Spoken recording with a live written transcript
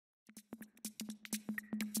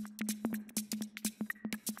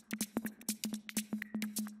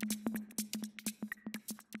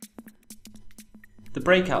The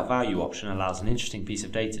Breakout Value option allows an interesting piece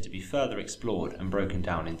of data to be further explored and broken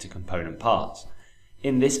down into component parts.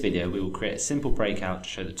 In this video, we will create a simple breakout to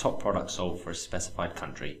show the top product sold for a specified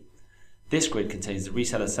country. This grid contains the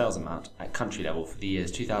reseller sales amount at country level for the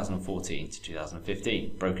years 2014 to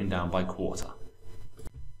 2015, broken down by quarter.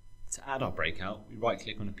 To add our breakout, we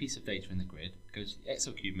right-click on a piece of data in the grid, go to the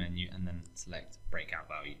XLCubed menu and then select Breakout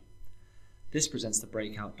Value. This presents the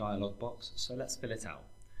breakout dialog box, so let's fill it out.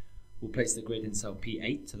 We'll place the grid in cell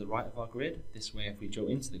P8 to the right of our grid. This way, if we drill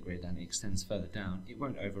into the grid and it extends further down, it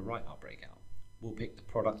won't overwrite our breakout. We'll pick the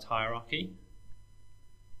product hierarchy.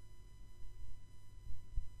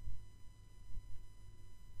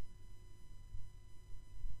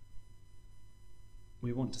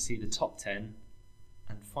 We want to see the top 10,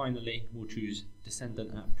 and finally we'll choose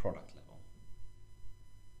descendant at product level.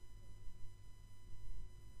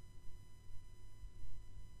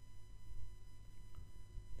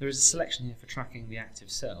 There is a selection here for tracking the active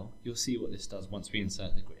cell. You'll see what this does once we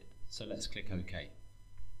insert the grid. So let's click OK.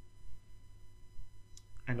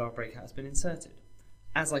 And our breakout has been inserted.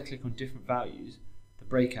 As I click on different values, the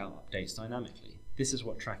breakout updates dynamically. This is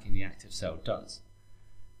what tracking the active cell does.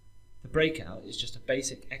 The breakout is just a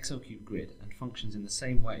basic XLCubed grid and functions in the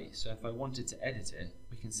same way, so if I wanted to edit it,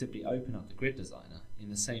 we can simply open up the grid designer in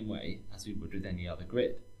the same way as we would with any other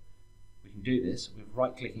grid. We can do this with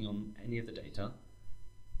right-clicking on any of the data,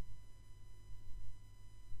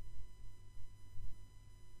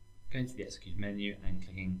 going to the XLCubed menu and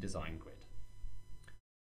clicking Design Grid.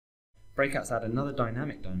 Breakouts add another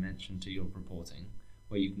dynamic dimension to your reporting,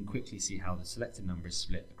 where you can quickly see how the selected number is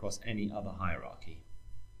split across any other hierarchy.